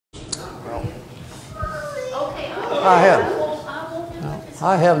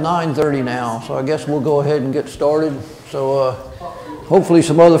I have 9:30 now, so I guess we'll go ahead and get started. So hopefully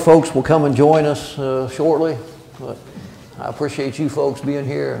some other folks will come and join us shortly. But I appreciate you folks being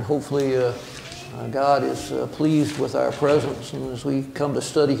here, and hopefully God is pleased with our presence, and as we come to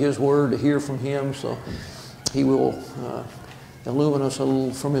study His Word, to hear from Him, so He will illumine us a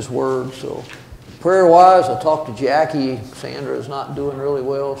little from His Word. So prayer-wise, I talked to Jackie. Sandra is not doing really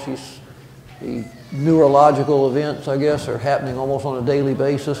well. The neurological events, I guess, are happening almost on a daily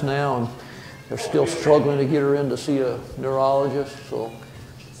basis now, and they're still struggling to get her in to see a neurologist. So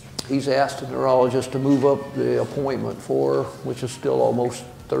he's asked the neurologist to move up the appointment for her, which is still almost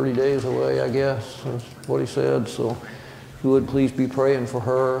 30 days away, I guess, is what he said. So if you would please be praying for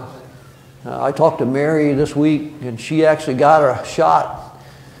her. I talked to Mary this week, and she actually got a shot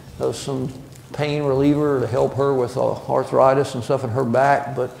of some pain reliever to help her with arthritis and stuff in her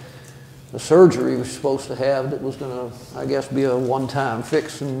back, but the surgery was supposed to have, it was going to, I guess, be a one-time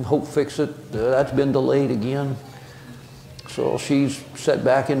fix and hope fix it. That's been delayed again. So she's set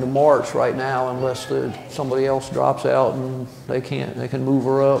back into March right now unless somebody else drops out and they can move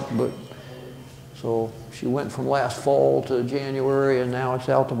her up. But so she went from last fall to January, and now it's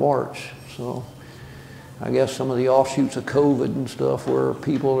out to March. So I guess some of the offshoots of COVID and stuff where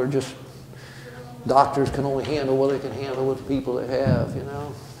people are just, doctors can only handle what they can handle with the people they have, you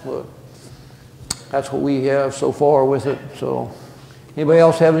know. But that's what we have so far with it. So anybody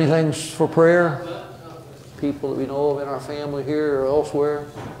else have anything for prayer? People that we know of in our family here or elsewhere?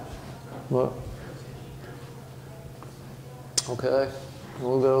 What? Okay,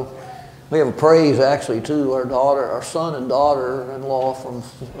 we'll go. We have a praise actually too. Our son and daughter-in-law from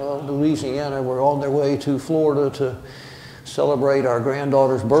Louisiana were on their way to Florida to celebrate our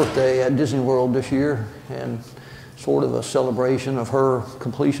granddaughter's birthday at Disney World this year, and sort of a celebration of her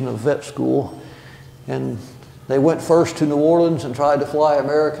completion of vet school. And they went first to New Orleans and tried to fly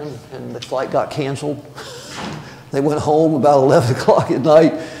American, and the flight got canceled. They went home about 11 o'clock at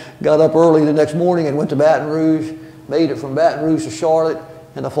night, got up early the next morning and went to Baton Rouge, made it from Baton Rouge to Charlotte,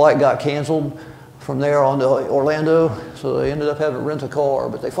 and the flight got canceled from there on to Orlando. So they ended up having to rent a car,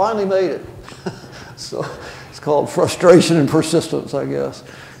 but they finally made it. So it's called frustration and persistence, I guess,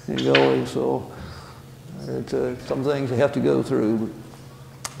 in going. So it's some things you have to go through.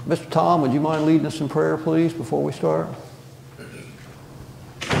 Mr. Tom, would you mind leading us in prayer, please, before we start?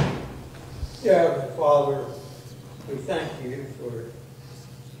 Yeah, Father, we thank you for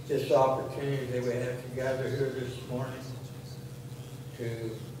this opportunity that we have to gather here this morning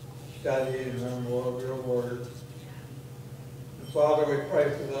to study and learn more of your word. And Father, we pray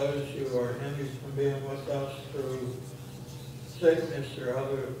for those who are hindered from being with us through sickness or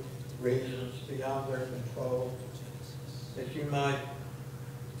other reasons beyond their control, that you might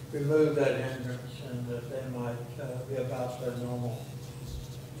remove that hindrance and that they might be about their normal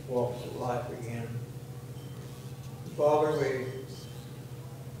walks of life again. Father, we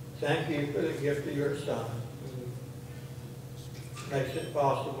thank you for the gift of your Son, who makes it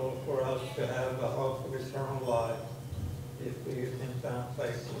possible for us to have the hope of eternal life if we have been found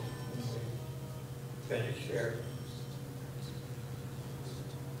faithful when we finish here.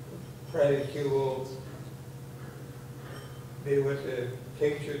 Pray that you will be with the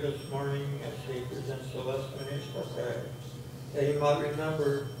teacher this morning as he presents the lesson he's prepared, that he might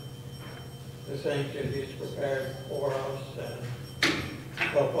remember the things that he's prepared for us and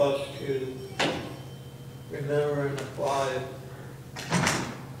help us to remember and apply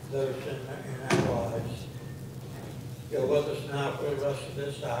those in our lives. Go with us now for the rest of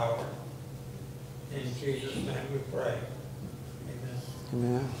this hour. In Jesus' name we pray. Amen.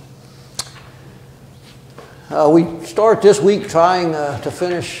 Amen. We start this week trying to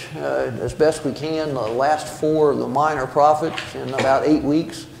finish as best we can the last 4 of the minor prophets in about 8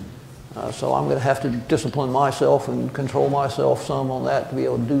 weeks. So I'm going to have to discipline myself and control myself some on that to be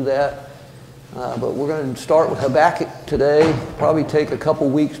able to do that. But we're going to start with Habakkuk today. Probably take a couple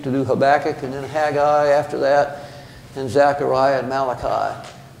weeks to do Habakkuk, and then Haggai after that, and Zechariah and Malachi.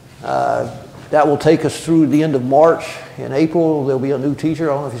 That will take us through the end of March. In April, there'll be a new teacher.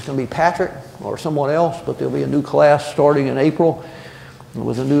 I don't know if it's going to be Patrick or someone else, but there'll be a new class starting in April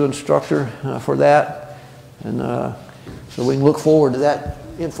with a new instructor for that. And so we can look forward to that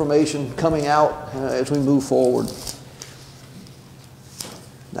information coming out as we move forward.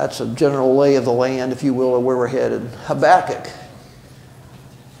 That's a general lay of the land, if you will, of where we're headed. Habakkuk.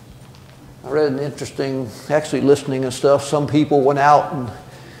 I read an interesting, actually listening and stuff, some people went out and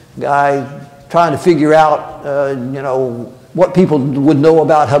guy trying to figure out, what people would know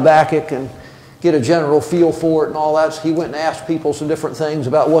about Habakkuk and get a general feel for it and all that. So he went and asked people some different things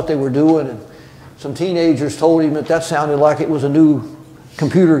about what they were doing, and some teenagers told him that sounded like it was a new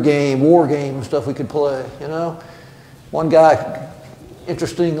computer game, war game and stuff we could play, you know. One guy,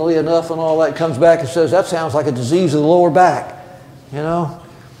 interestingly enough and all that, comes back and says, that sounds like a disease of the lower back, you know.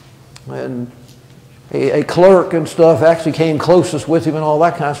 And a clerk and stuff actually came closest with him and all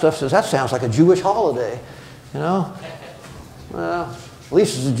that kind of stuff, says, that sounds like a Jewish holiday, you know. Well, at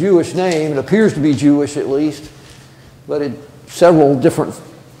least it's a Jewish name. It appears to be Jewish at least, but several different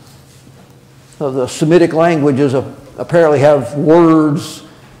of the Semitic languages apparently have words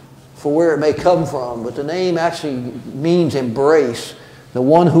for where it may come from, but the name actually means embrace, the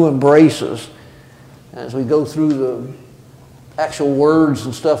one who embraces. As we go through the actual words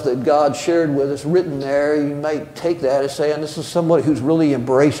and stuff that God shared with us written there, you might take that as saying this is somebody who's really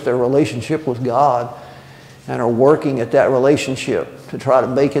embraced their relationship with God and are working at that relationship to try to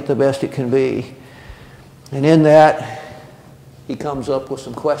make it the best it can be. And in that, he comes up with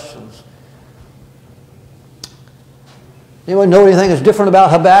some questions. Anyone know anything that's different about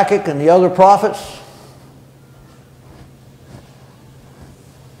Habakkuk and the other prophets?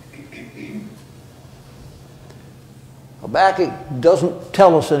 Habakkuk doesn't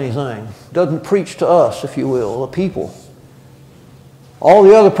tell us anything, doesn't preach to us, if you will, the people. All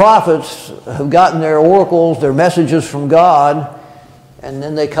the other prophets have gotten their oracles, their messages from God, and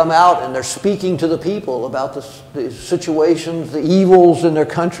then they come out and they're speaking to the people about the situations, the evils in their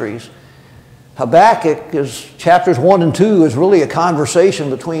countries. Habakkuk, chapters 1 and 2, is really a conversation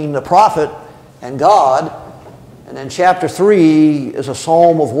between the prophet and God. And then chapter 3 is a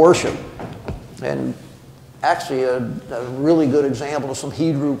psalm of worship. And actually a really good example of some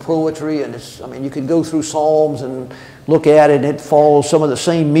Hebrew poetry. And you could go through Psalms and look at it, and it follows some of the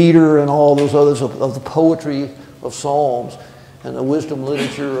same meter and all those others of the poetry of Psalms and the wisdom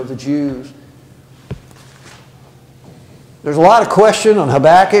literature of the Jews. There's a lot of question on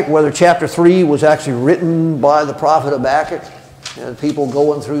Habakkuk, whether chapter 3 was actually written by the prophet Habakkuk. And people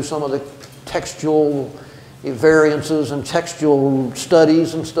going through some of the textual variances and textual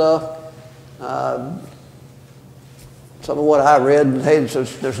studies and stuff. Some of what I read, hey,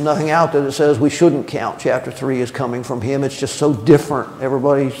 there's nothing out there that says we shouldn't count chapter 3 as coming from him. It's just so different.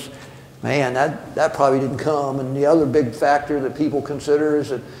 Everybody's, man, that probably didn't come. And the other big factor that people consider is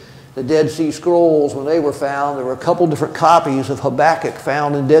that the Dead Sea Scrolls, when they were found, there were a couple different copies of Habakkuk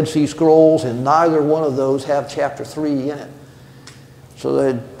found in Dead Sea Scrolls, and neither one of those have chapter 3 in it.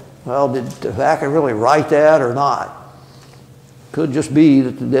 So did Habakkuk really write that or not? Could just be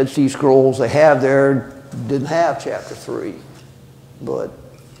that the Dead Sea Scrolls they have there didn't have chapter 3.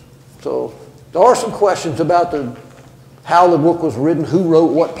 So there are some questions about how the book was written, who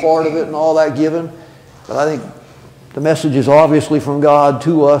wrote what part of it and all that given. But I think the message is obviously from God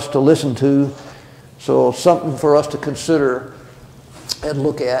to us to listen to. So something for us to consider and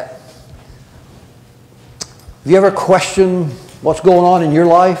look at. Have you ever questioned what's going on in your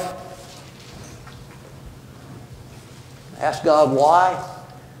life? Ask God why.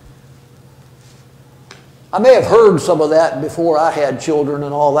 I may have heard some of that before I had children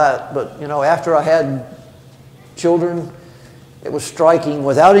and all that, but after I had children, it was striking.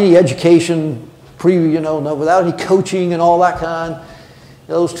 Without any education, without any coaching and all that kind,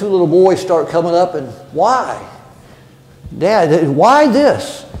 those two little boys start coming up and, why? Dad, why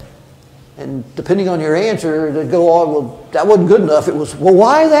this? And depending on your answer, they'd go on, well, that wasn't good enough. It was, well,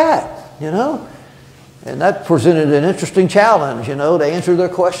 why that? And that presented an interesting challenge, to answer their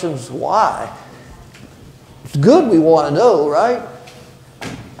questions, why? It's good we want to know, right?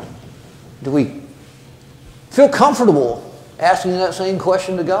 Do we feel comfortable asking that same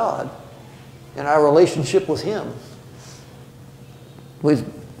question to God in our relationship with Him? We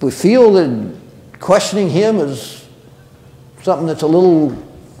feel that questioning Him is something that's a little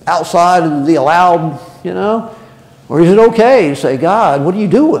outside of the allowed, Or is it okay to say, God, what are you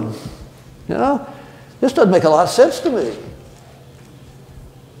doing? This doesn't make a lot of sense to me.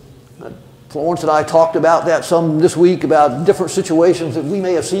 Florence and I talked about that some this week, about different situations that we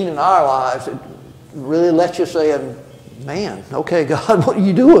may have seen in our lives. It really lets you say, man, okay, God, what are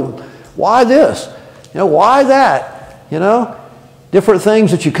you doing? Why this? Why that? Different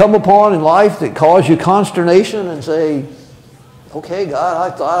things that you come upon in life that cause you consternation and say, okay,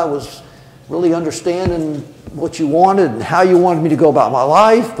 God, I thought I was really understanding what you wanted and how you wanted me to go about my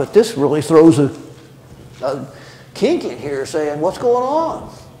life, but this really throws a kink in here saying, what's going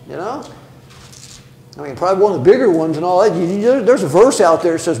on? Probably one of the bigger ones and all that. There's a verse out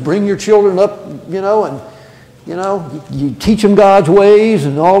there that says, bring your children up, and, you teach them God's ways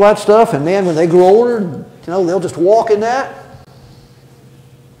and all that stuff. And man, when they grow older, they'll just walk in that.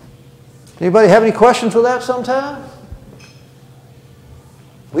 Anybody have any questions with that sometime?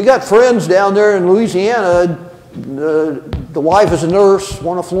 We got friends down there in Louisiana. The wife is a nurse,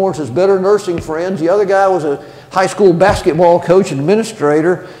 one of Florence's better nursing friends. The other guy was a high school basketball coach and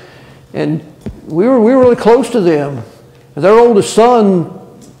administrator. And we were really close to them. Their oldest son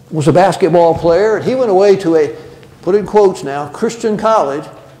was a basketball player, and he went away to a, put in quotes now, Christian college.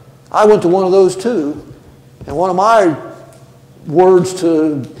 I went to one of those too. And one of my words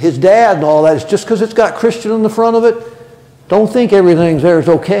to his dad and all that is, just because it's got Christian on the front of it, don't think everything's there is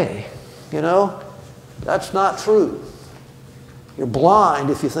okay. You know? That's not true. You're blind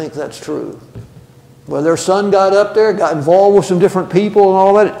if you think that's true. Well, their son got up there, got involved with some different people and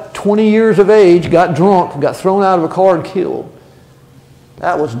all that. At 20 years of age, got drunk, got thrown out of a car and killed.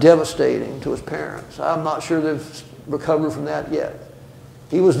 That was devastating to his parents. I'm not sure they've recovered from that yet.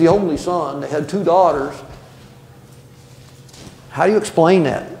 He was the only son. They had 2 daughters. How do you explain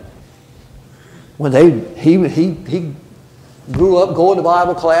that? When he grew up going to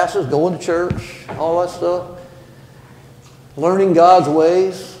Bible classes, going to church, all that stuff, learning God's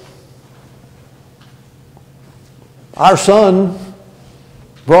ways. Our son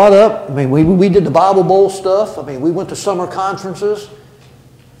brought up, I mean, we did the Bible Bowl stuff. I mean, we went to summer conferences,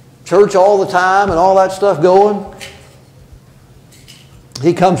 church all the time and all that stuff going.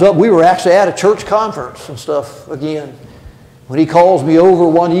 He comes up, we were actually at a church conference and stuff again. When he calls me over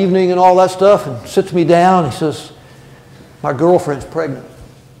one evening and all that stuff and sits me down, he says, my girlfriend's pregnant.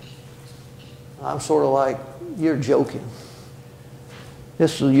 I'm sort of like, you're joking.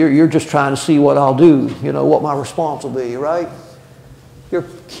 You're just trying to see what I'll do, you know, what my response will be, right? You're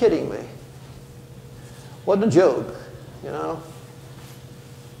kidding me. Wasn't a joke, you know.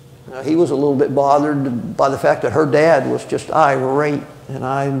 Now, he was a little bit bothered by the fact that her dad was just irate. And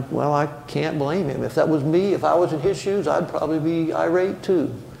I can't blame him. If that was me, if I was in his shoes, I'd probably be irate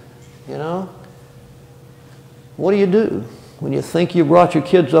too, you know. What do you do when you think you brought your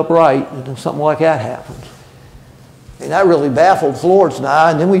kids up right and then something like that happens? And that really baffled Florence and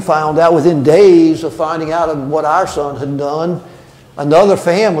I. And then we found out within days of finding out of what our son had done, another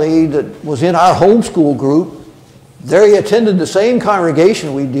family that was in our homeschool group, they attended the same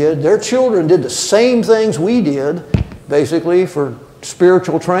congregation we did. Their children did the same things we did, basically, for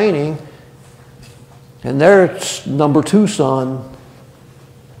spiritual training. And their number 2 son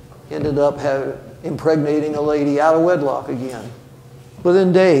ended up impregnating a lady out of wedlock again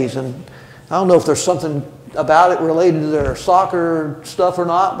within days. And I don't know if there's something about it related to their soccer stuff or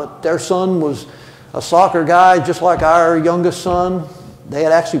not, but their son was a soccer guy just like our youngest son. They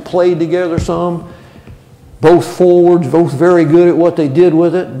had actually played together some. Both forwards, both very good at what they did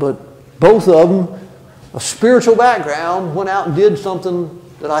with it, but both of them, a spiritual background, went out and did something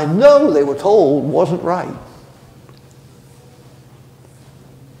that I know they were told wasn't right.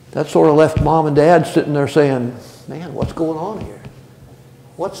 That sort of left mom and dad sitting there saying, man, what's going on here?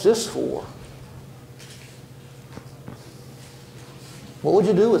 What's this for? What would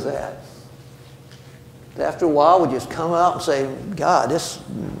you do with that? After a while, we just come out and say, God,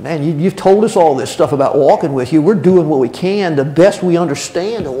 you've told us all this stuff about walking with you. We're doing what we can, the best we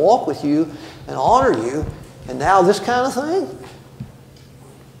understand to walk with you and honor you. And now this kind of thing?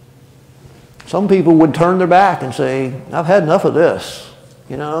 Some people would turn their back and say, I've had enough of this,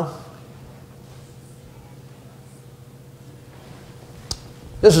 you know.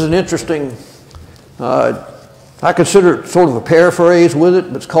 This is an interesting, I consider it sort of a paraphrase with it,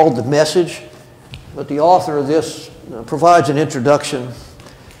 but it's called The Message. But the author of this provides an introduction.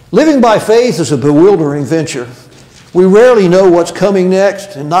 Living by faith is a bewildering venture. We rarely know what's coming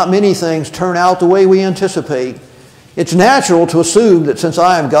next, and not many things turn out the way we anticipate. It's natural to assume that since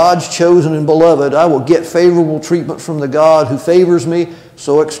I am God's chosen and beloved, I will get favorable treatment from the God who favors me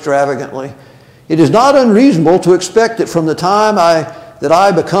so extravagantly. It is not unreasonable to expect that from the time that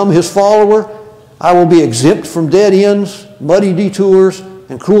I become his follower, I will be exempt from dead ends, muddy detours,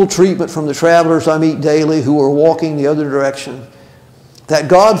 and cruel treatment from the travelers I meet daily who are walking the other direction. That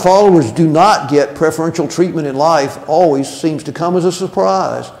God followers do not get preferential treatment in life always seems to come as a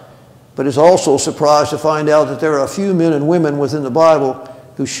surprise, but it's also a surprise to find out that there are a few men and women within the Bible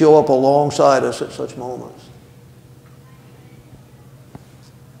who show up alongside us at such moments.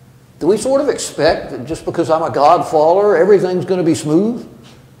 Do we sort of expect that just because I'm a God follower, everything's going to be smooth?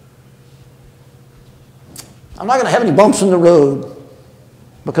 I'm not going to have any bumps in the road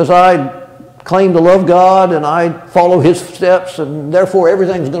because I claim to love God and I follow his steps, and therefore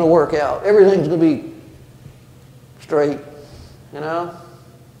everything's going to work out. Everything's going to be straight, you know?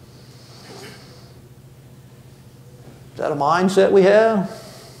 Is that a mindset we have?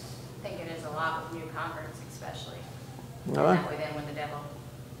 I think it is a lot with new converts especially. All right. And that way then when the devil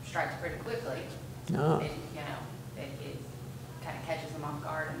strikes pretty quickly, Oh. it kind of catches them off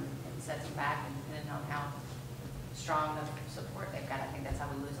guard sets them back, and depending on how strong of support they've got, I think that's how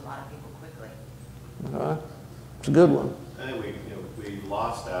we lose a lot of people quickly. All right. It's a good one. I think we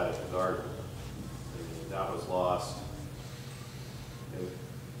lost that at the garden. I mean, that was lost.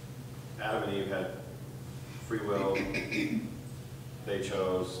 Adam and Eve had free will. They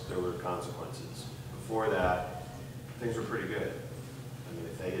chose. There were consequences. Before that, things were pretty good. I mean,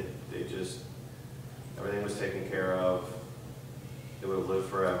 if they just, everything was taken care of. They would have lived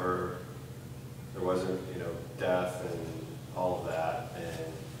forever. There wasn't, death and all of that.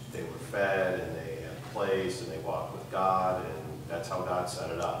 And they were fed, and they had a place, and they walked with God, and that's how God set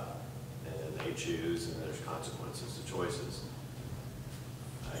it up. And then they choose, and there's consequences to choices.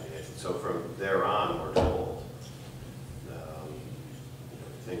 I mean, so from there on, we're told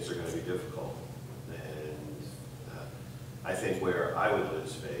things are going to be difficult. And I think where I would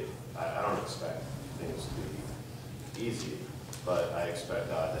lose faith, I don't expect things to be easy, but I expect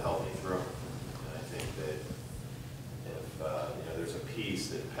God to help me through them. And I think that if there's a peace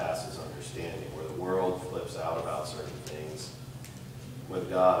that passes understanding, where the world flips out about certain things, with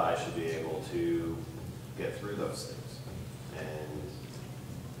God I should be able to get through those things. And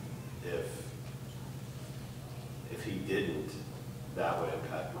if he didn't, that would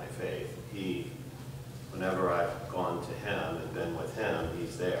impact my faith. Whenever I've gone to him and been with him,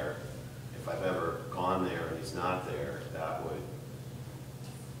 he's there. If I've ever gone there and he's not there, that would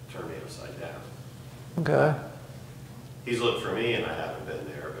turn me upside down. Okay. He's looked for me and I haven't been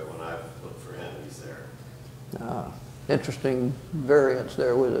there, but when I've looked for him, he's there. Interesting variance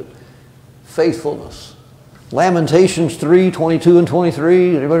there with it. Faithfulness. Lamentations 3:22 and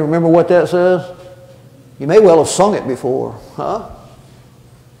 23. Anybody remember what that says? You may well have sung it before, huh?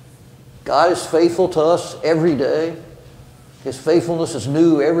 God is faithful to us every day. His faithfulness is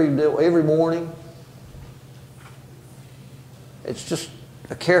new every morning. It's just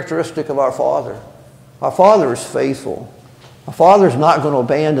a characteristic of our Father. Our Father is faithful. Our Father is not going to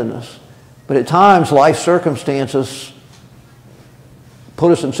abandon us. But at times, life circumstances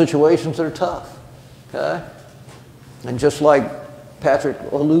put us in situations that are tough. Okay? And just like Patrick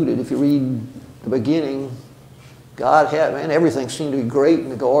alluded, if you read the beginning, everything seemed to be great in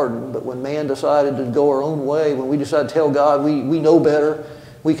the garden, but when man decided to go our own way, when we decided to tell God we know better,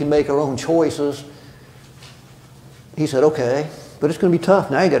 we can make our own choices, he said, okay, but it's going to be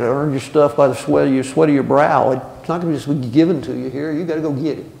tough. Now you got to earn your stuff by the sweat of your brow. It's not going to just be given to you here. You got to go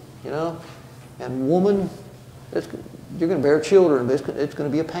get it, And woman, you're going to bear children, but it's going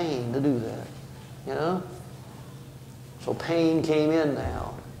to be a pain to do that, So pain came in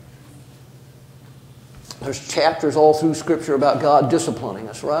now. There's chapters all through Scripture about God disciplining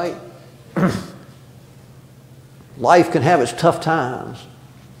us, right? Life can have its tough times,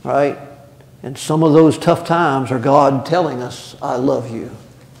 right? And some of those tough times are God telling us, I love you.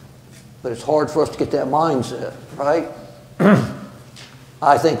 But it's hard for us to get that mindset, right?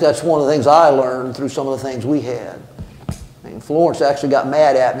 I think that's one of the things I learned through some of the things we had. I mean, Florence actually got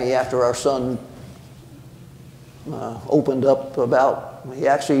mad at me after our son opened up about,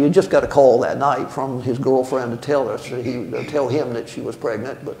 he just got a call that night from his girlfriend to tell him that she was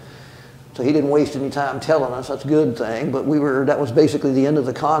pregnant, so he didn't waste any time telling us. That's a good thing, but that was basically the end of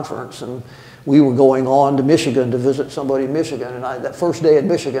the conference, and we were going on to Michigan to visit somebody in Michigan, and that first day in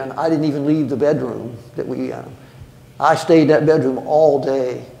Michigan, I didn't even leave the bedroom that I stayed in that bedroom all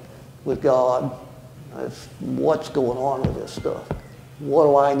day with God. What's going on with this stuff? What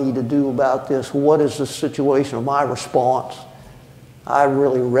do I need to do about this? What is the situation of my response? I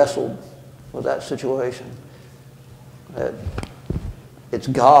really wrestled with that situation. It's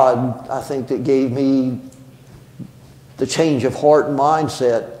God, I think, that gave me the change of heart and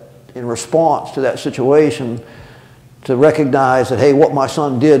mindset in response to that situation, to recognize that, hey, what my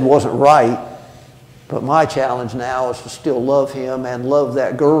son did wasn't right, but my challenge now is to still love him and love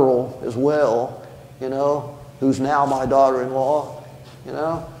that girl as well, who's now my daughter-in-law.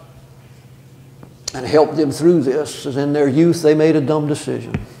 And help them through this. As in their youth, they made a dumb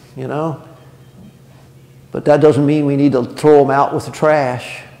decision, But that doesn't mean we need to throw them out with the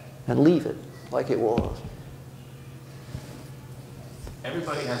trash and leave it like it was.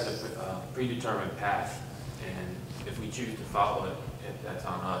 Everybody has a predetermined path, and if we choose to follow it, that's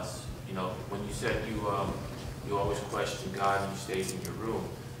on us. When you said you always question God and you stayed in your room,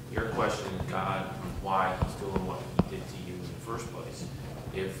 you're questioning God on why he's doing what he did to you in the first place.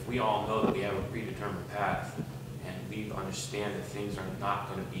 If we all know that we have a predetermined path and we understand that things are not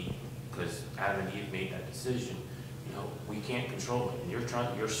going to be because Adam and Eve made that decision, we can't control it. And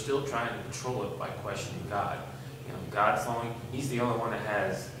you're still trying to control it by questioning God. He's the only one that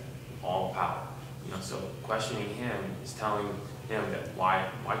has all power. So questioning him is telling him that why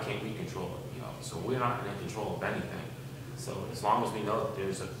can't we control it? You know, so we're not in control of anything. So as long as we know that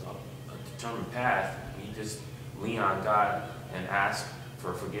there's a determined path, we just lean on God and ask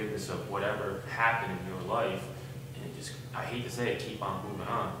for forgiveness of whatever happened in your life, and just, I hate to say it, keep on moving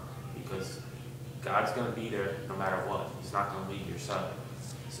on, because God's going to be there no matter what. He's not going to leave your side.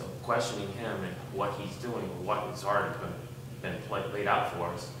 So questioning him and what he's doing, or what has already been laid out for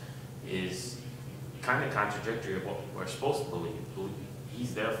us, is kind of contradictory of what we're supposed to believe.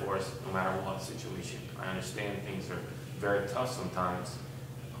 He's there for us no matter what situation. I understand things are very tough sometimes,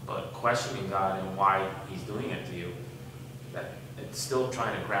 but questioning God and why he's doing it to you, that it's still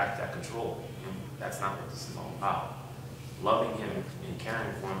trying to grasp that control. And that's not what this is all about. Loving him and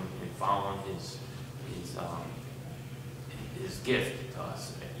caring for him and following his gift to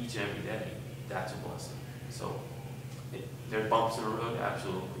us each and every day, that's a blessing. So there are bumps in the road,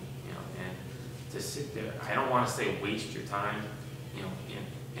 absolutely. You know, and to sit there, I don't want to say waste your time, you know,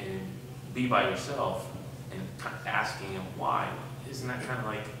 and be by yourself and asking him why. Isn't that kind of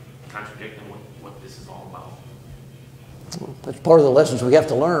like contradicting what this is all about? Well, that's part of the lessons we have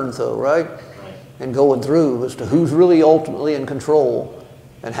to learn, though, right? Right. And going through as to who's really ultimately in control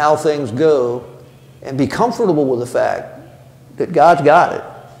and how things go, and be comfortable with the fact that God's got it,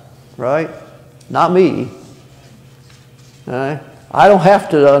 right? Not me. All right? I don't have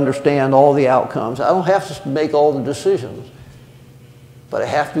to understand all the outcomes. I don't have to make all the decisions. But I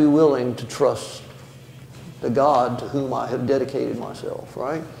have to be willing to trust the God to whom I have dedicated myself,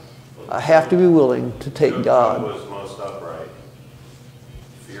 right? I have to be willing to take God. Job was most upright.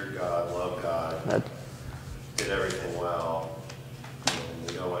 Feared God, loved God, did everything well. And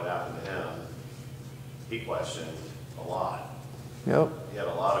we know what happened to him. He questioned a lot. Yep. He had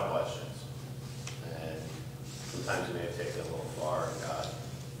a lot of questions. And sometimes he may have taken it a little far, and God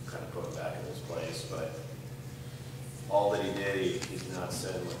kind of put him back in his place. But all that he did, he's not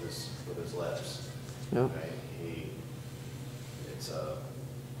sinned with his lips. Yep. Right? It's a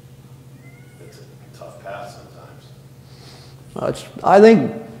tough path sometimes. I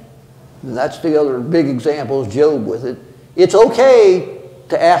think that's the other big example is Job with it. It's okay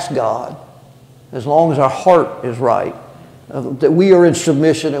to ask God as long as our heart is right, that we are in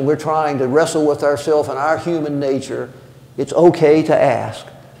submission and we're trying to wrestle with ourselves and our human nature. It's okay to ask,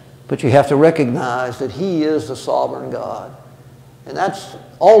 but you have to recognize that he is the sovereign God. And that's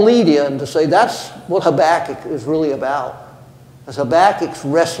all lead in to say that's what Habakkuk is really about. As Habakkuk's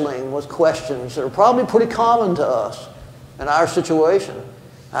wrestling with questions that are probably pretty common to us in our situation.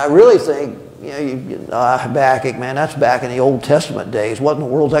 I really think, Habakkuk, man, that's back in the Old Testament days. What in the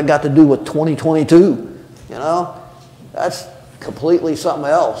world's that got to do with 2022? You know? That's completely something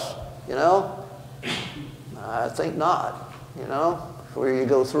else, you know? I think not, you know, where you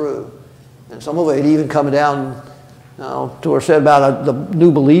go through. And some of it even coming down, to where said about the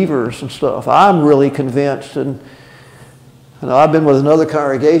new believers and stuff. I'm really convinced, and I've been with another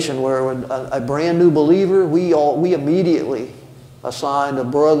congregation where when a brand new believer, we immediately assign a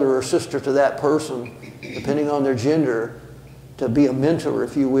brother or sister to that person, depending on their gender, to be a mentor,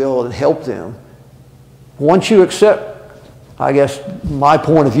 if you will, and help them. Once you accept, I guess, my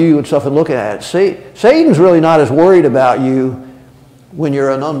point of view and stuff and looking at it, Satan's really not as worried about you when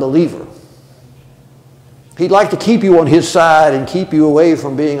you're an unbeliever. He'd like to keep you on his side and keep you away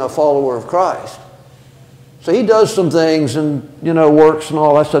from being a follower of Christ. So he does some things and, works and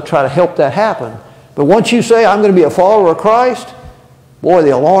all that stuff to try to help that happen. But once you say, I'm going to be a follower of Christ, boy,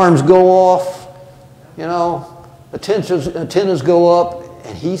 the alarms go off, antennas go up,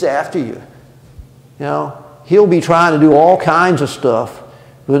 and he's after you. He'll be trying to do all kinds of stuff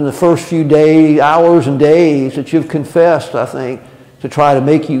within the first few days, hours and days that you've confessed, I think, to try to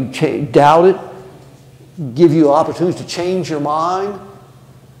make you doubt it, give you opportunities to change your mind.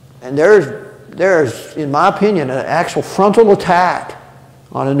 And there's, in my opinion, an actual frontal attack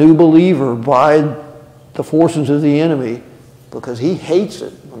on a new believer by the forces of the enemy, because he hates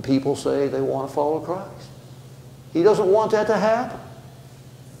it when people say they want to follow Christ. He doesn't want that to happen.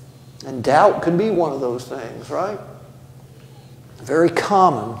 And doubt can be one of those things, right? A very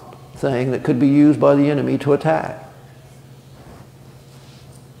common thing that could be used by the enemy to attack.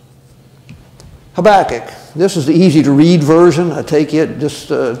 Habakkuk. This is the easy to read version. I take it just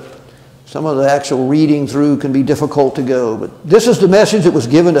some of the actual reading through can be difficult to go. But this is the message that was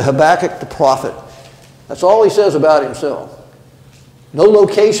given to Habakkuk the prophet. That's all he says about himself. No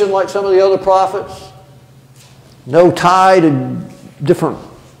location like some of the other prophets. No tie to different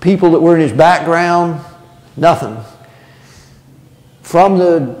people that were in his background. Nothing. From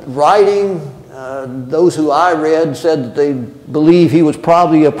the writing, those who I read said that they believe he was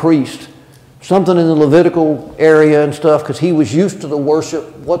probably a priest something in the Levitical area and stuff, because he was used to the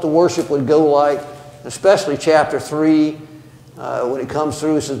worship, what the worship would go like, especially chapter 3. When it comes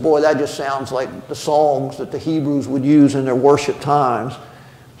through, he says, boy, that just sounds like the songs that the Hebrews would use in their worship times.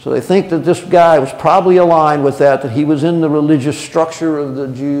 So they think that this guy was probably aligned with that he was in the religious structure of the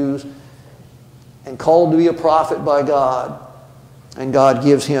Jews and called to be a prophet by God. And God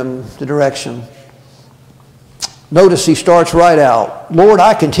gives him the direction. Notice he starts right out. Lord,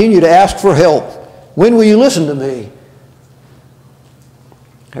 I continue to ask for help. When will you listen to me?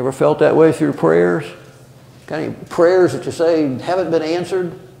 Ever felt that way through prayers? Got any prayers that you say haven't been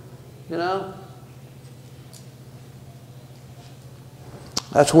answered? You know?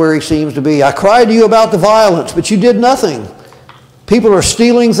 That's where he seems to be. I cried to you about the violence, but you did nothing. People are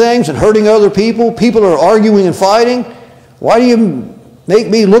stealing things and hurting other people. People are arguing and fighting. Why do you make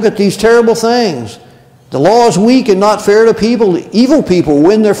me look at these terrible things? The law is weak and not fair to people. Evil people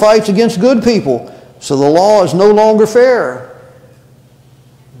win their fights against good people, so the law is no longer fair.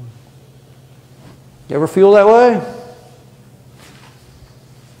 You ever feel that way?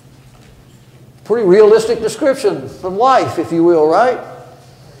 Pretty realistic description of life, if you will, right?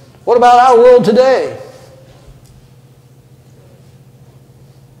 What about our world today?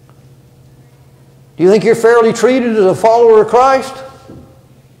 Do you think you're fairly treated as a follower of Christ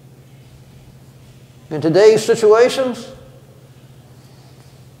in today's situations?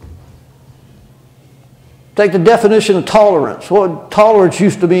 Take the definition of tolerance. What tolerance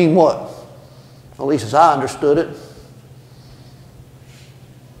used to mean what? At least as I understood it.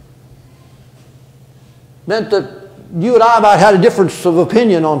 Meant that you and I might have a difference of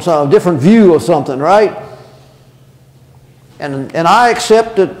opinion on some, a different view of something, right? And I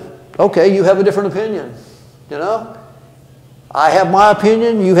accept that, okay, you have a different opinion, you know? I have my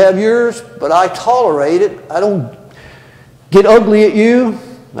opinion, you have yours, but I tolerate it. I don't get ugly at you.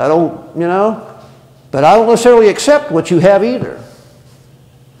 I don't, you know? But I don't necessarily accept what you have either.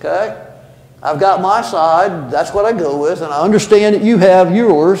 Okay? I've got my side, that's what I go with, and I understand that you have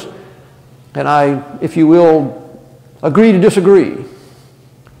yours, and I, if you will, agree to disagree.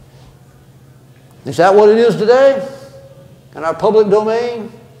 Is that what it is today in our public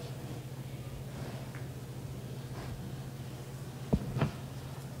domain?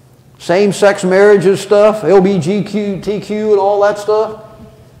 Same-sex marriages stuff, LGBTQ and all that stuff.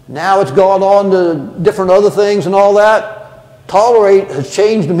 Now it's gone on to different other things and all that. Tolerate has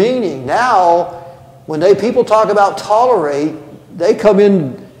changed the meaning. Now, when people talk about tolerate, they come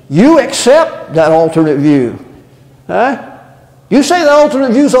in, you accept that alternate view. Huh? You say that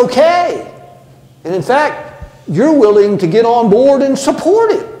alternate view is okay. And in fact, you're willing to get on board and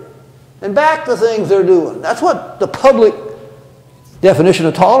support it and back the things they're doing. That's what the public definition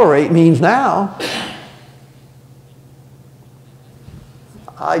of tolerate means now.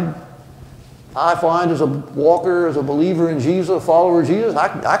 I find as a walker, as a believer in Jesus, a follower of Jesus,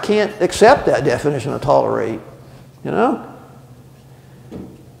 I can't accept that definition of tolerate. You know?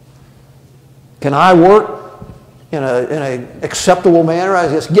 Can I work in an acceptable manner? I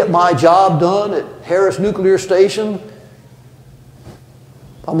just get my job done at Harris Nuclear Station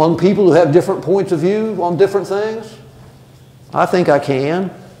among people who have different points of view on different things? I think I can.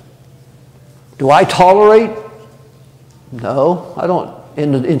 Do I tolerate? No, I don't.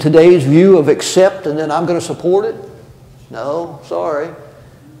 In today's view of accept and then I'm going to support it? No, sorry.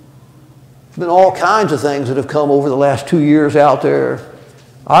 There's been all kinds of things that have come over the last 2 years out there.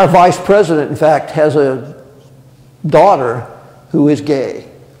 Our vice president, in fact, has a daughter who is gay.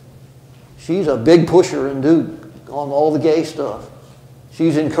 She's a big pusher in Duke on all the gay stuff.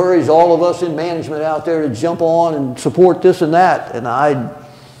 She's encouraged all of us in management out there to jump on and support this and that. And I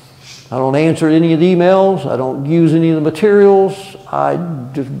don't answer any of the emails. I don't use any of the materials. I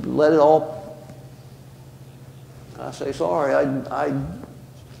just let it all. I say, sorry, I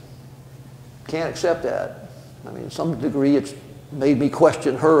can't accept that. I mean, to some degree, it's made me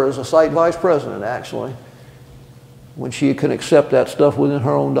question her as a site vice president, actually, when she can accept that stuff within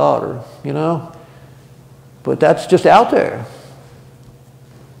her own daughter, you know? But that's just out there.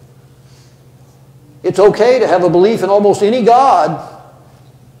 It's okay to have a belief in almost any God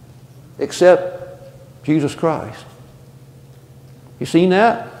except Jesus Christ. You seen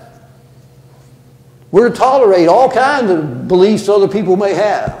that? We're to tolerate all kinds of beliefs other people may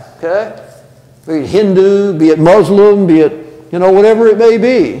have, okay? Be it Hindu, be it Muslim, be it, you know, whatever it may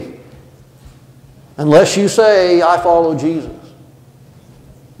be. Unless you say, I follow Jesus.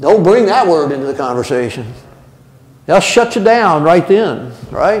 Don't bring that word into the conversation. They'll shut you down right then,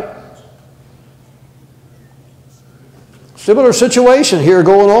 right? Similar situation here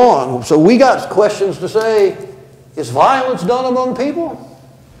going on. So we got questions to say, is violence done among people?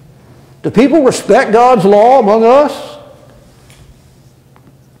 Do people respect God's law among us?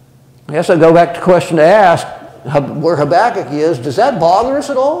 I guess I go back to the question to ask, where Habakkuk is, does that bother us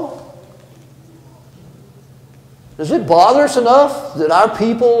at all? Does it bother us enough that our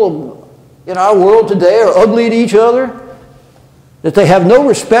people in our world today are ugly to each other? That they have no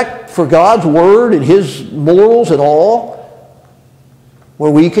respect for God's word and His morals at all?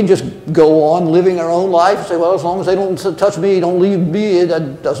 Where we can just go on living our own life and say, well, as long as they don't touch me, don't leave me,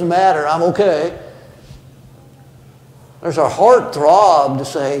 it doesn't matter, I'm okay. There's our heart throb to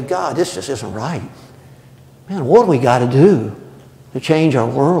say, God, this just isn't right. Man, what do we got to do to change our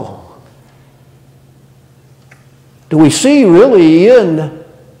world? Do we see really in,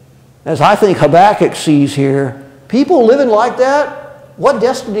 as I think Habakkuk sees here, people living like that, what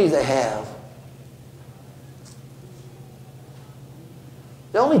destiny do they have?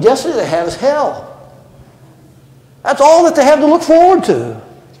 The only destiny they have is hell. That's all that they have to look forward to.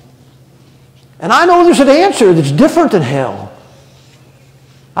 And I know there's an answer that's different than hell.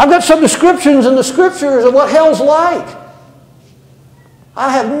 I've got some descriptions in the Scriptures of what hell's like.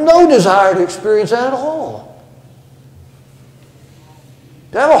 I have no desire to experience that at all.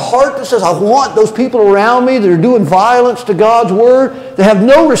 To have a heart that says, I want those people around me that are doing violence to God's Word, that have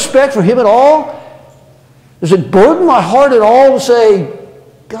no respect for Him at all, does it burden my heart at all to say,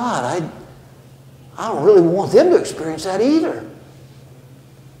 God, I don't really want them to experience that either.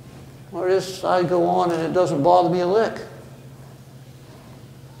 Or just I go on and it doesn't bother me a lick.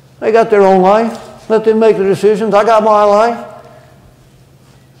 They got their own life. Let them make the decisions. I got my life.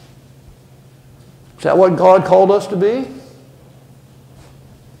 Is that what God called us to be?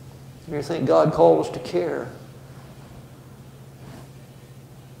 Or you think God called us to care?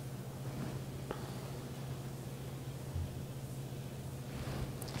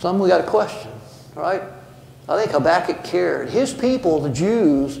 Some we got a question, right? I think Habakkuk cared. His people, the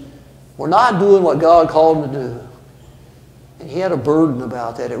Jews, were not doing what God called them to do. And he had a burden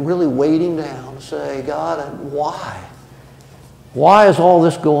about that. It really weighed him down to say, God, why? Why is all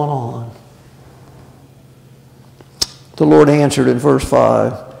this going on? The Lord answered in verse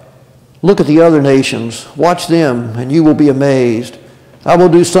 5, look at the other nations. Watch them, and you will be amazed. I will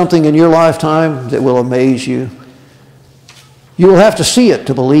do something in your lifetime that will amaze you. You will have to see it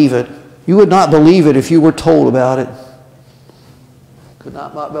to believe it. You would not believe it if you were told about it. Could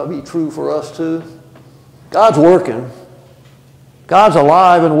not be true for us too. God's working. God's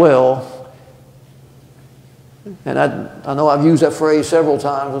alive and well. And I know I've used that phrase several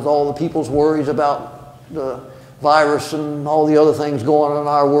times with all the people's worries about the virus and all the other things going on in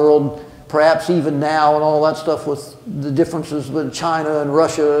our world, perhaps even now and all that stuff with the differences with China and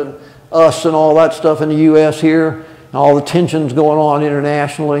Russia and us and all that stuff in the U.S. here. And all the tensions going on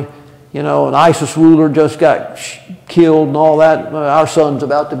internationally, you know, an ISIS ruler just got killed and all that. Our son's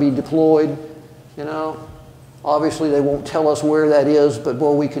about to be deployed, you know. Obviously, they won't tell us where that is, but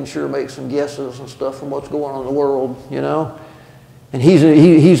boy, we can sure make some guesses and stuff from what's going on in the world, you know. And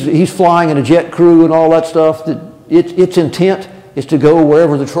he's flying in a jet crew and all that stuff. That its intent is to go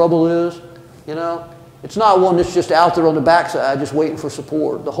wherever the trouble is, you know. It's not one that's just out there on the backside just waiting for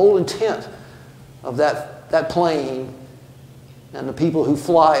support. The whole intent of that plane and the people who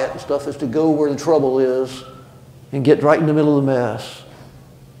fly it and stuff is to go where the trouble is and get right in the middle of the mess.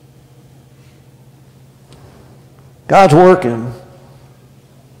 God's working.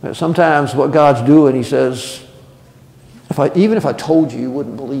 But sometimes what God's doing, He says, even if I told you, you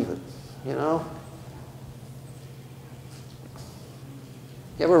wouldn't believe it, you know?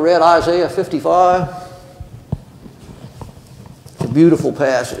 You ever read Isaiah 55? It's a beautiful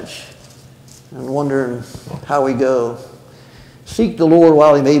passage. I'm wondering how we go. Seek the Lord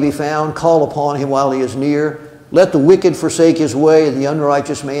while He may be found. Call upon Him while He is near. Let the wicked forsake his way and the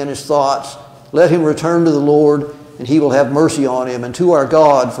unrighteous man his thoughts. Let him return to the Lord, and He will have mercy on him, and to our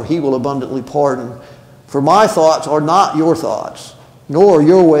God, for He will abundantly pardon. For my thoughts are not your thoughts, nor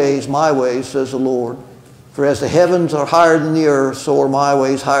your ways my ways, says the Lord. For as the heavens are higher than the earth, so are my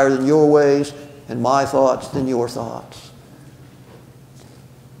ways higher than your ways, and my thoughts than your thoughts.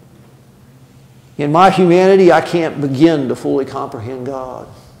 In my humanity, I can't begin to fully comprehend God.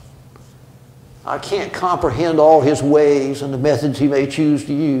 I can't comprehend all His ways and the methods He may choose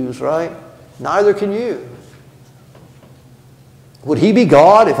to use, right? Neither can you. Would He be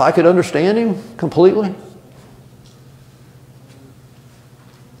God if I could understand Him completely?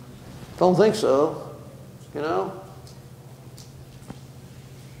 Don't think so, you know.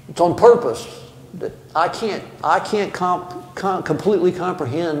 It's on purpose. That I can't completely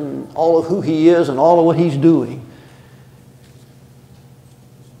comprehend all of who He is and all of what He's doing.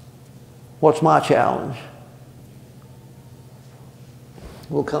 What's my challenge?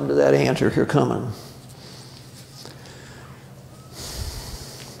 We'll come to that answer here coming.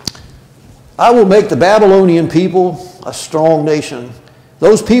 I will make the Babylonian people a strong nation.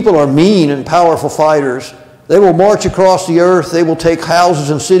 Those people are mean and powerful fighters. They will march across the earth. They will take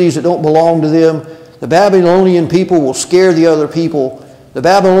houses and cities that don't belong to them. The Babylonian people will scare the other people. The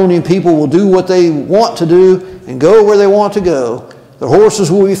Babylonian people will do what they want to do and go where they want to go. Their horses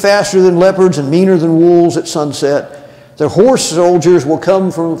will be faster than leopards and meaner than wolves at sunset. Their horse soldiers will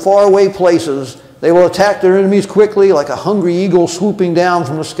come from faraway places. They will attack their enemies quickly like a hungry eagle swooping down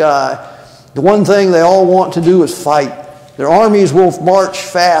from the sky. The one thing they all want to do is fight. Their armies will march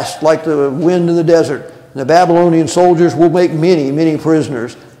fast like the wind in the desert. And the Babylonian soldiers will make many, many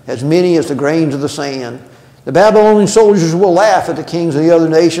prisoners, as many as the grains of the sand. The Babylonian soldiers will laugh at the kings of the other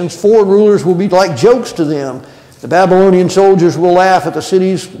nations. Foreign rulers will be like jokes to them. The Babylonian soldiers will laugh at the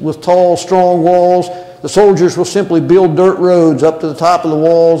cities with tall, strong walls. The soldiers will simply build dirt roads up to the top of the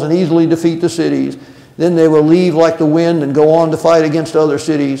walls and easily defeat the cities. Then they will leave like the wind and go on to fight against other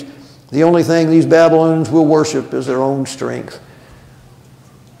cities. The only thing these Babylonians will worship is their own strength.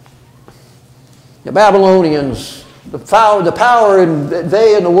 The Babylonians, the power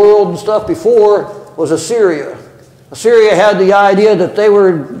they in the world and stuff before was Assyria. Assyria had the idea that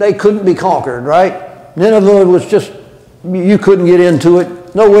they couldn't be conquered, right? Nineveh was just, you couldn't get into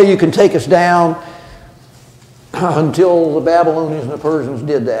it. No way you can take us down until the Babylonians and the Persians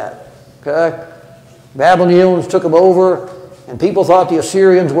did that. Okay? Babylonians took them over, and people thought the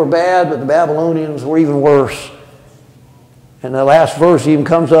Assyrians were bad, but the Babylonians were even worse. And the last verse even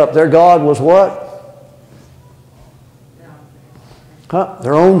comes up, their God was what?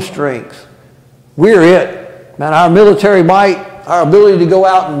 Their own strength. We're it. Man, our military might, our ability to go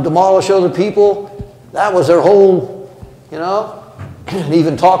out and demolish other people, that was their whole, you know. It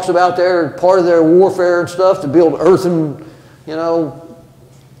even talks about part of their warfare and stuff to build earthen, you know,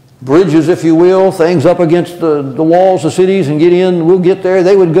 bridges, if you will, things up against the walls of cities and get in, we'll get there.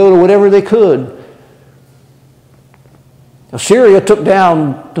 They would go to whatever they could. Assyria took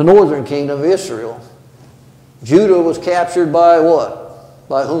down the northern kingdom of Israel. Judah was captured by what?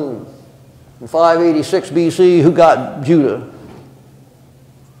 By whom? In 586 BC, who got Judah?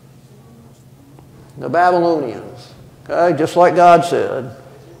 The Babylonians. Okay, just like God said.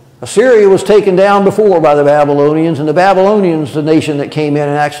 Assyria was taken down before by the Babylonians, and the Babylonians, the nation that came in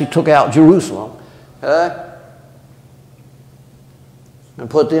and actually took out Jerusalem. Okay? And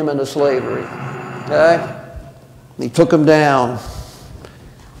put them into slavery. Okay? He took them down.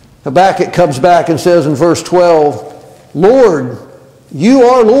 Habakkuk comes back and says in verse 12, Lord, you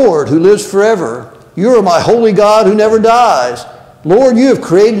are Lord who lives forever. You are my holy God who never dies. Lord, you have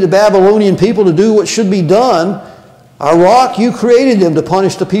created the Babylonian people to do what should be done. Our rock, you created them to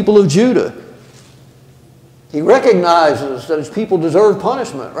punish the people of Judah. He recognizes that his people deserve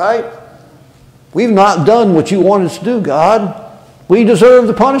punishment, right? We've not done what you want us to do, God. We deserve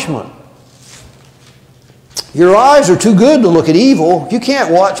the punishment. Your eyes are too good to look at evil. You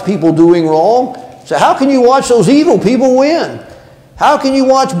can't watch people doing wrong. So how can you watch those evil people win? How can you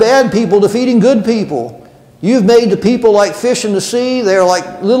watch bad people defeating good people? You've made the people like fish in the sea. They are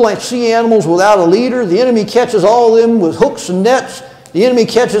like little sea animals without a leader. The enemy catches all of them with hooks and nets. The enemy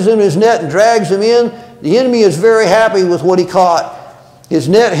catches them in his net and drags them in. The enemy is very happy with what he caught. His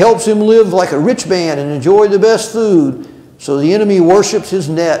net helps him live like a rich man and enjoy the best food. So the enemy worships his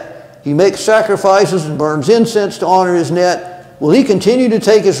net. He makes sacrifices and burns incense to honor his net. Will he continue to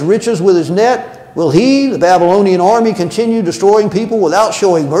take his riches with his net? Will he, the Babylonian army, continue destroying people without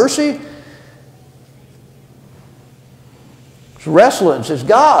showing mercy? It's wrestling. It's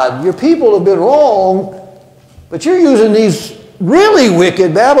God. Your people have been wrong, but you're using these really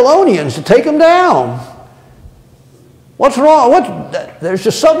wicked Babylonians to take them down. What's wrong? There's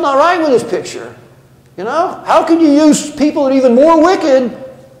just something not right with this picture. You know? How can you use people that are even more wicked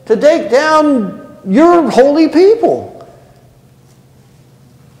to take down your holy people?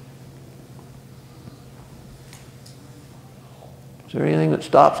 Is there anything that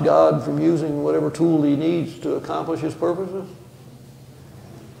stops God from using whatever tool he needs to accomplish his purposes?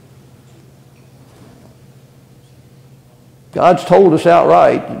 God's told us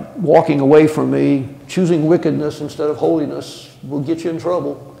outright, walking away from me, choosing wickedness instead of holiness will get you in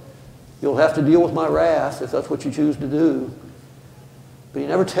trouble. You'll have to deal with my wrath if that's what you choose to do. But he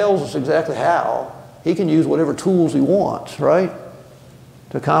never tells us exactly how. He can use whatever tools he wants, right,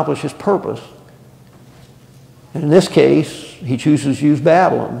 to accomplish his purpose. And in this case, he chooses to use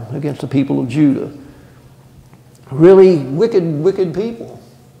Babylon against the people of Judah. Really wicked, wicked people.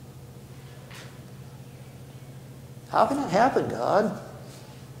 How can that happen, God?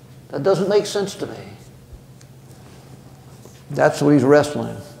 That doesn't make sense to me. That's what he's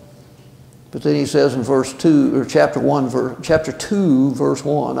wrestling. But then he says in verse 2, or chapter 2, verse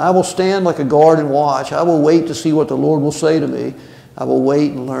 1, I will stand like a guard and watch. I will wait to see what the Lord will say to me. I will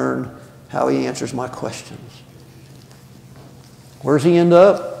wait and learn how he answers my questions. Where's he end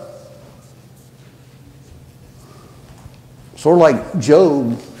up? Sort of like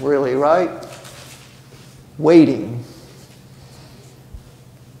Job, really, right? Waiting.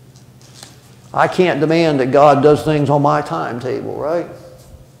 I can't demand that God does things on my timetable, right?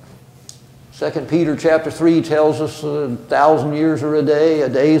 2 Peter chapter 3 tells us 1,000 years are a day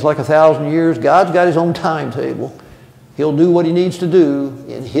is like 1,000 years. God's got his own timetable. He'll do what he needs to do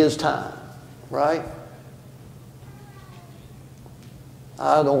in his time, right?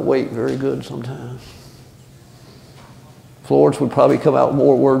 I don't wait very good sometimes. Florence would probably come out with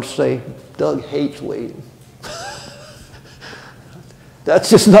more words to say, Doug hates waiting. That's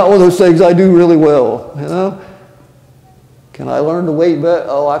just not one of those things I do really well, you know? Can I learn to wait better?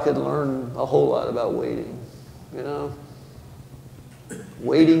 Oh, I could learn a whole lot about waiting, you know?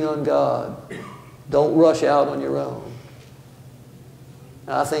 Waiting on God. Don't rush out on your own.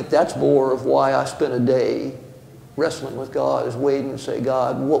 And I think that's more of why I spent a day wrestling with God, is waiting and say,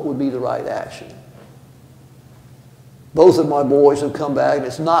 God, what would be the right action? Both of my boys have come back, and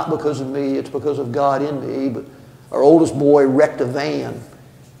it's not because of me, it's because of God in me. But our oldest boy wrecked a van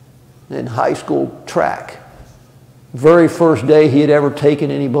in high school track. Very first day he had ever taken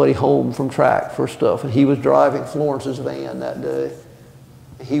anybody home from track for stuff, and he was driving Florence's van that day.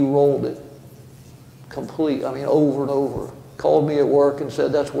 He rolled it complete, over and over. Called me at work and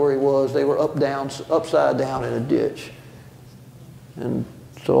said that's where he was. They were upside down in a ditch. And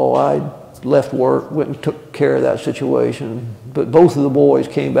so I left work, went and took care of that situation. But both of the boys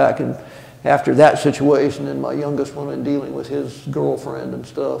came back, and after that situation, and my youngest one in dealing with his girlfriend and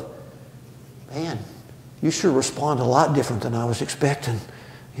stuff, man, you sure respond a lot different than I was expecting,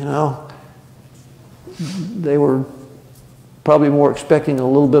 you know. They were probably more expecting a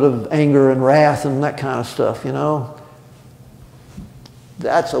little bit of anger and wrath and that kind of stuff, you know.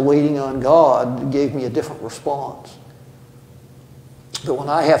 That's a waiting on God that gave me a different response. But when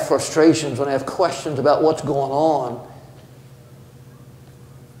I have frustrations, when I have questions about what's going on,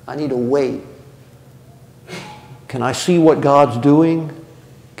 I need to wait. Can I see what God's doing?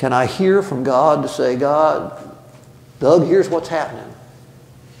 Can I hear from God to say, God, Doug, here's what's happening.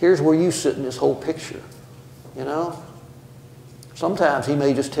 Here's where you sit in this whole picture, you know? Sometimes he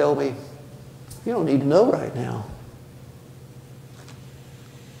may just tell me, you don't need to know right now.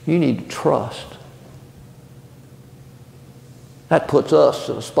 You need to trust. That puts us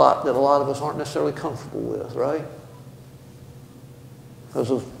in a spot that a lot of us aren't necessarily comfortable with, right? Because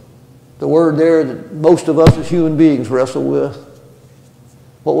of the word there that most of us as human beings wrestle with.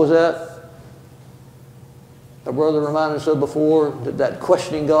 What was that? Our brother reminded us of before, that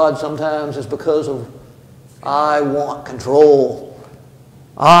questioning God sometimes is because of, I want control.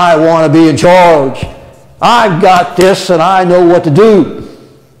 I want to be in charge. I've got this and I know what to do.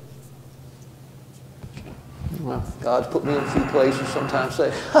 Well, God's put me in a few places sometimes say,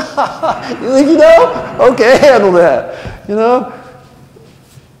 you think you know? Okay, handle that. You know?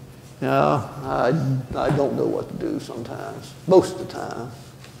 No, I don't know what to do sometimes. Most of the time.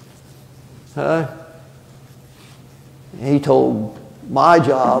 He told, my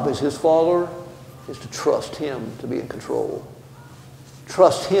job as his follower is to trust him to be in control.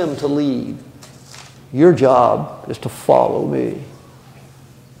 Trust him to lead. Your job is to follow me.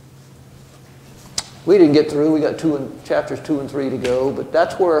 We didn't get through. We got chapters 2 and 3 to go, but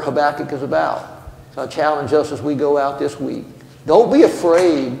that's where Habakkuk is about. So I challenge us as we go out this week. Don't be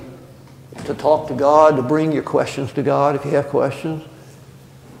afraid to talk to God, to bring your questions to God if you have questions.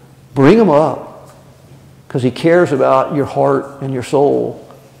 Bring them up because he cares about your heart and your soul.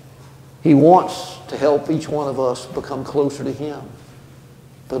 He wants to help each one of us become closer to him.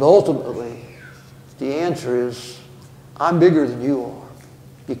 But ultimately, the answer is, I'm bigger than you are.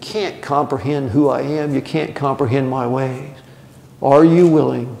 You can't comprehend who I am. You can't comprehend my ways. Are you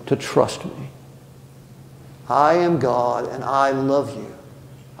willing to trust me? I am God and I love you.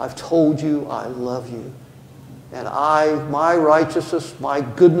 I've told you I love you. And my righteousness, my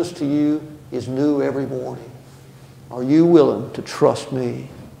goodness to you is new every morning. Are you willing to trust me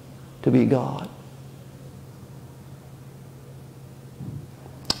to be God?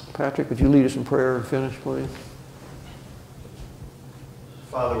 Patrick, would you lead us in prayer and finish, please?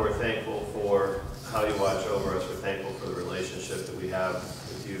 Father, we're thankful for how you watch over us. We're thankful for the relationship that we have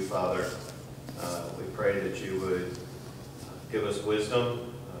with you, Father. We pray that you would give us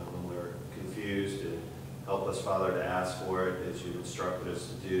wisdom when we're confused and help us, Father, to ask for it as you instructed us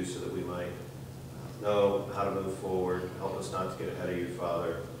to do so that we might know how to move forward. Help us not to get ahead of you,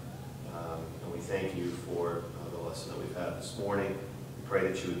 Father. And we thank you for the lesson that we've had this morning. We pray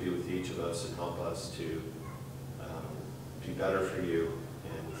that you would be with each of us and help us to be better for you.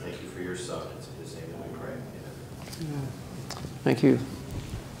 And we thank you for your Son. It's in his name that we pray. Amen. Thank you.